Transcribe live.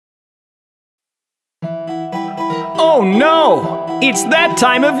Oh no! It's that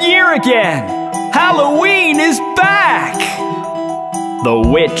time of year again! Halloween is back! The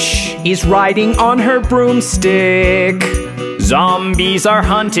witch is riding on her broomstick. Zombies are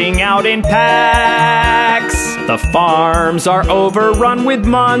hunting out in packs. The farms are overrun with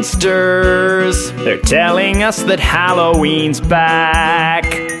monsters. They're telling us that Halloween's back.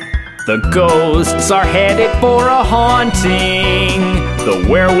 The ghosts are headed for a haunting. The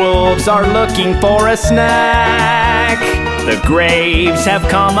werewolves are looking for a snack. The graves have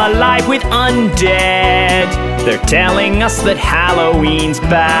come alive with undead. They're telling us that Halloween's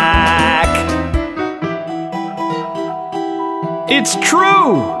back. It's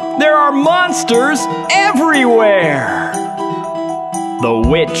true! There are monsters everywhere! The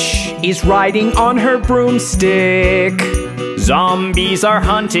witch is riding on her broomstick. Zombies are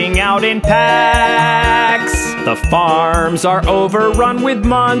hunting out in packs. The farms are overrun with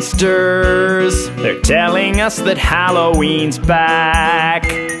monsters. They're telling us that Halloween's back.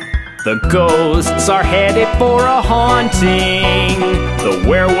 The ghosts are headed for a haunting. The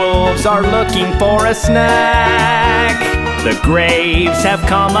werewolves are looking for a snack. The graves have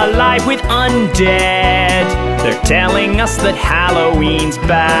come alive with undead. They're telling us that Halloween's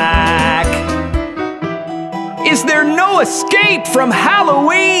back. Is there no escape from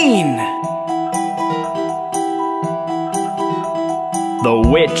Halloween? The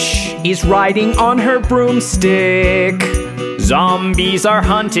witch is riding on her broomstick. Zombies are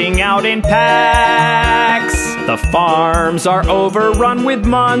hunting out in packs. The farms are overrun with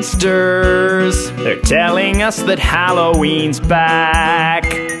monsters. They're telling us that Halloween's back.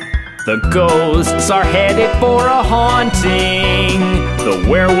 The ghosts are headed for a haunting. The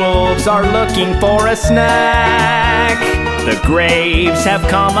werewolves are looking for a snack. The graves have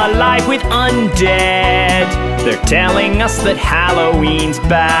come alive with undead. They're telling us that Halloween's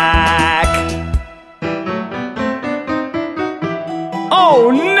back. Oh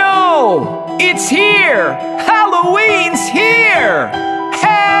no! It's here! Halloween's here!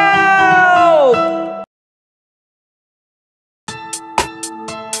 Help!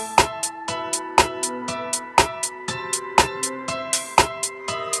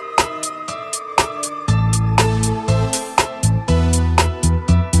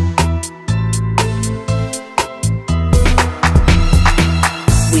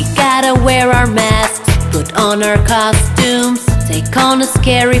 We gotta wear our masks, put on our costumes, take on a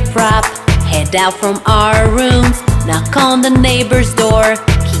scary prop, head out from our rooms, knock on the neighbor's door,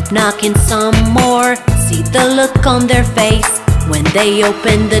 keep knocking some more. See the look on their face when they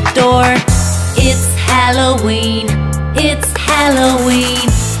open the door. It's Halloween, it's Halloween.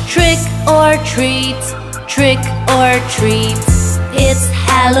 Trick or treat, trick or treat. It's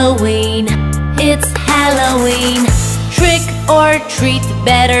Halloween, it's Halloween. Trick or treat,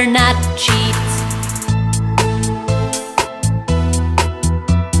 better not cheat.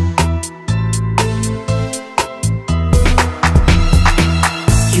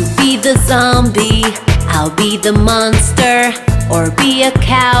 Be the zombie, I'll be the monster, or be a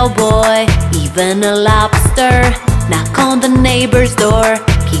cowboy, even a lobster. Knock on the neighbor's door,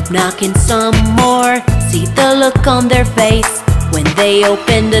 keep knocking some more. See the look on their face when they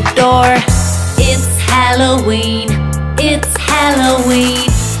open the door. It's Halloween, it's Halloween.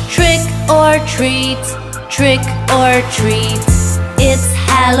 Trick or treat, trick or treat. It's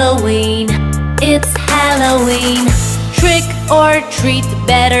Halloween, it's Halloween. Trick or treat,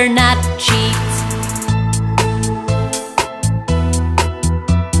 better not cheat.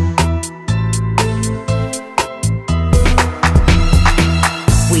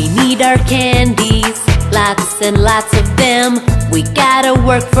 We need our candies, lots and lots of them. We gotta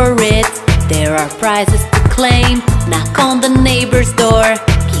work for it, there are prizes to claim. Knock on the neighbor's door,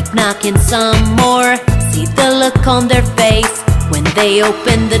 keep knocking some more. See the look on their face when they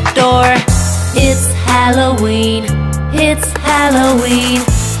open the door. It's Halloween, it's Halloween.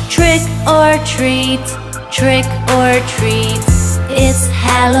 Trick or treat, trick or treat. It's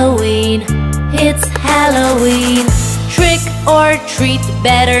Halloween, it's Halloween. Trick or treat,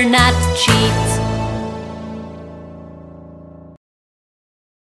 better not cheat.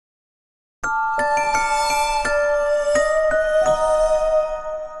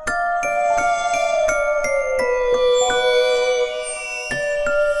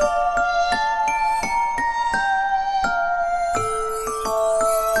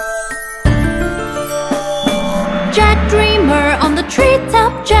 Jack Dreamer on the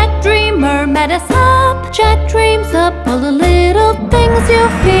treetop, Jack Dreamer met us up. Jack dreams up all the little things you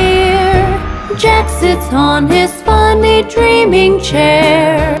fear. Jack sits on his funny dreaming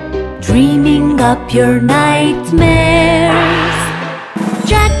chair, dreaming up your nightmares.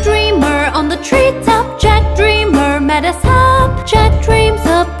 Jack Dreamer on the treetop, Jack Dreamer met us up. Jack dreams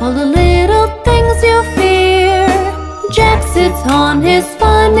up all the little things you fear. Jack sits on his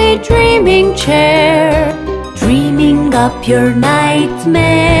funny dreaming chair, dreaming up your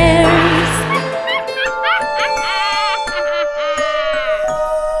nightmares.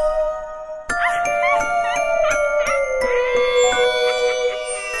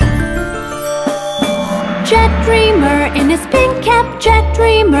 Jack Dreamer in his pink cap, Jack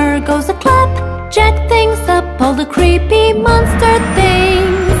Dreamer goes a clap. Jack thinks up all the creepy monster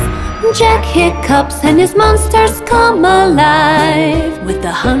things. Jack hiccups and his monsters come alive with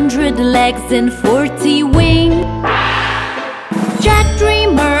 100 legs and 40 wings. Jack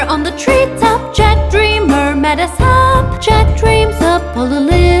Dreamer on the treetop, Jack Dreamer met us up. Jack dreams up all the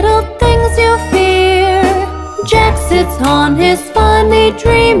little things you fear. Jack sits on his funny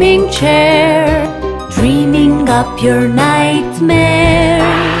dreaming chair, dreaming up your nightmares.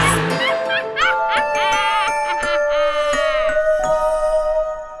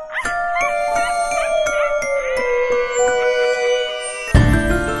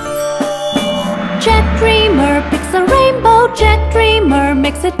 Jack Dreamer picks a rainbow, Jack Dreamer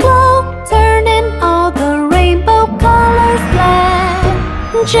makes it glow, turning all the rainbow colors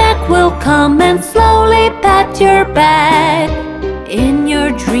black. Jack will come and slowly pat your back in your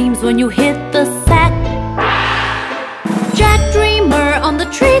dreams when you hit the sack. Jack Dreamer on the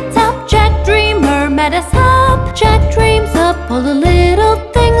treetop, Jack Dreamer met us up. Jack dreams up all the little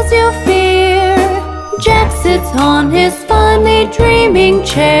things you fear. Jack sits on his funny dreaming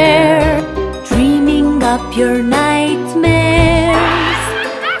chair, dreaming up your nightmares.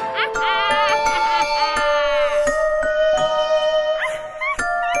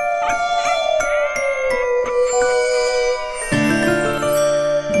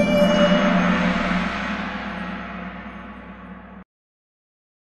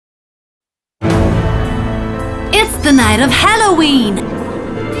 It's the night of Halloween!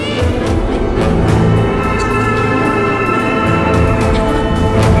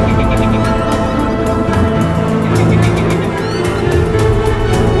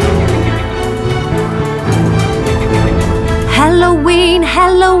 Halloween,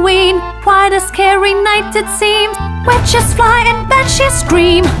 Halloween, quite a scary night it seemed. Witches fly and banshees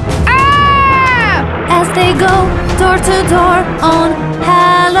scream, ah! As they go door to door on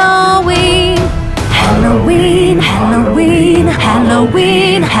Halloween. Halloween, Halloween,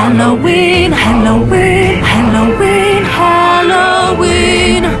 Halloween, Halloween, Halloween, Halloween,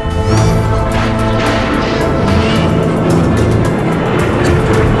 Halloween.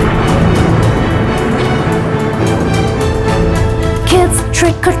 Kids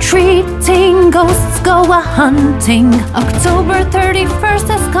trick-or-treating, ghosts go a-hunting. October 31st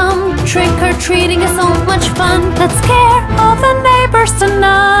has come, trick-or-treating is so much fun. Let's scare all the neighbors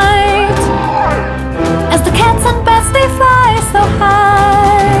tonight, as the cats and bats they fly so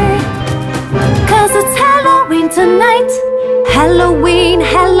high. 'Cause it's Halloween tonight. Halloween,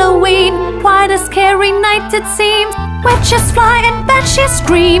 Halloween, quite a scary night it seems. Witches fly and banshees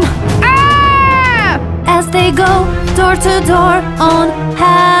scream, ah! As they go door to door on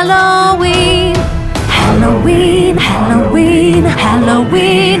Halloween. Halloween, Halloween,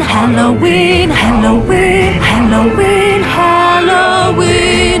 Halloween, Halloween, Halloween, Halloween,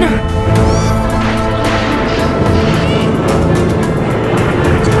 Halloween.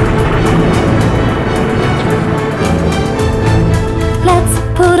 Let's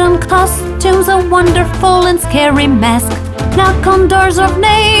put on costumes, a wonderful and scary mask. Knock on doors of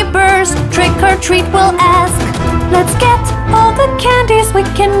neighbors, trick or treat we'll ask. Let's get all the candies we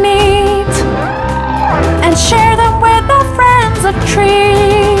can eat and share them with our friends a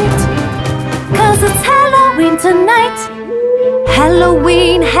treat. 'Cause it's Halloween tonight.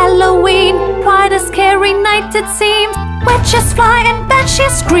 Halloween, Halloween, quite a scary night it seems. Witches fly and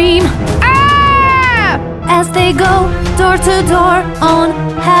banshees scream, ah! As they go door to door on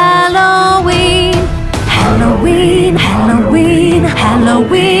Halloween. Halloween, Halloween,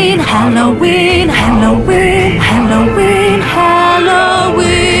 Halloween, Halloween, Halloween, Halloween,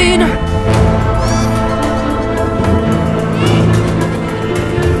 Halloween.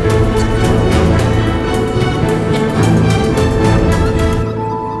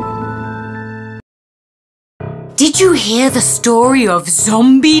 Did you hear the story of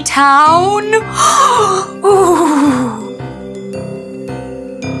Zombie Town? Ooh.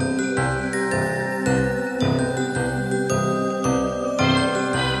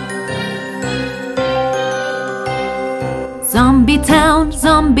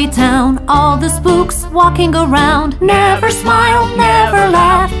 Zombie town, all the spooks walking around. Never smile, never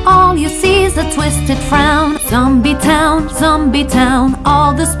laugh, all you see is a twisted frown. Zombie town,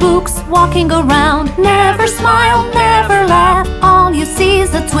 all the spooks walking around. Never smile, never laugh, all you see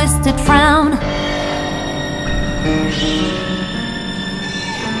is a twisted frown.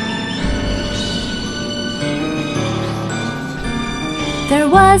 There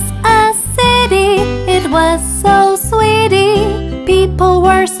was a city, it was so sweetie. People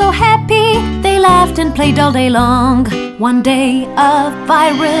were so happy, they laughed and played all day long. One day a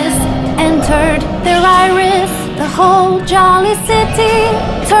virus entered their iris. The whole jolly city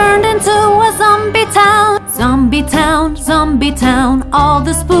turned into a zombie town. Zombie town, zombie town, all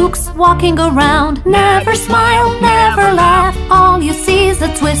the spooks walking around. Never smile, never laugh, all you see is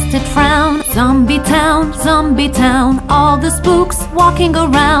a twisted frown. Zombie town, all the spooks walking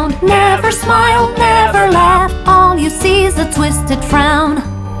around. Never smile, never laugh, all you see is a twisted frown.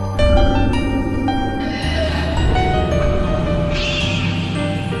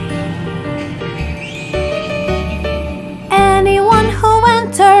 Anyone who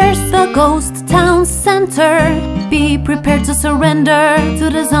enters the ghost town center, be prepared to surrender to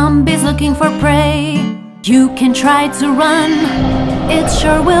the zombies looking for prey. You can try to run, it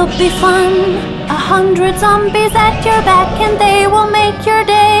sure will be fun. 100 zombies at your back and they will make your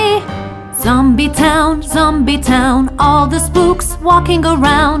day. Zombie town, all the spooks walking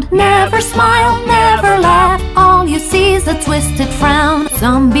around. Never smile, never laugh, all you see is a twisted frown.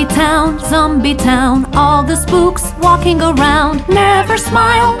 Zombie town, all the spooks walking around. Never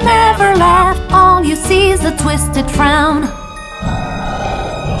smile, never laugh, all you see is a twisted frown.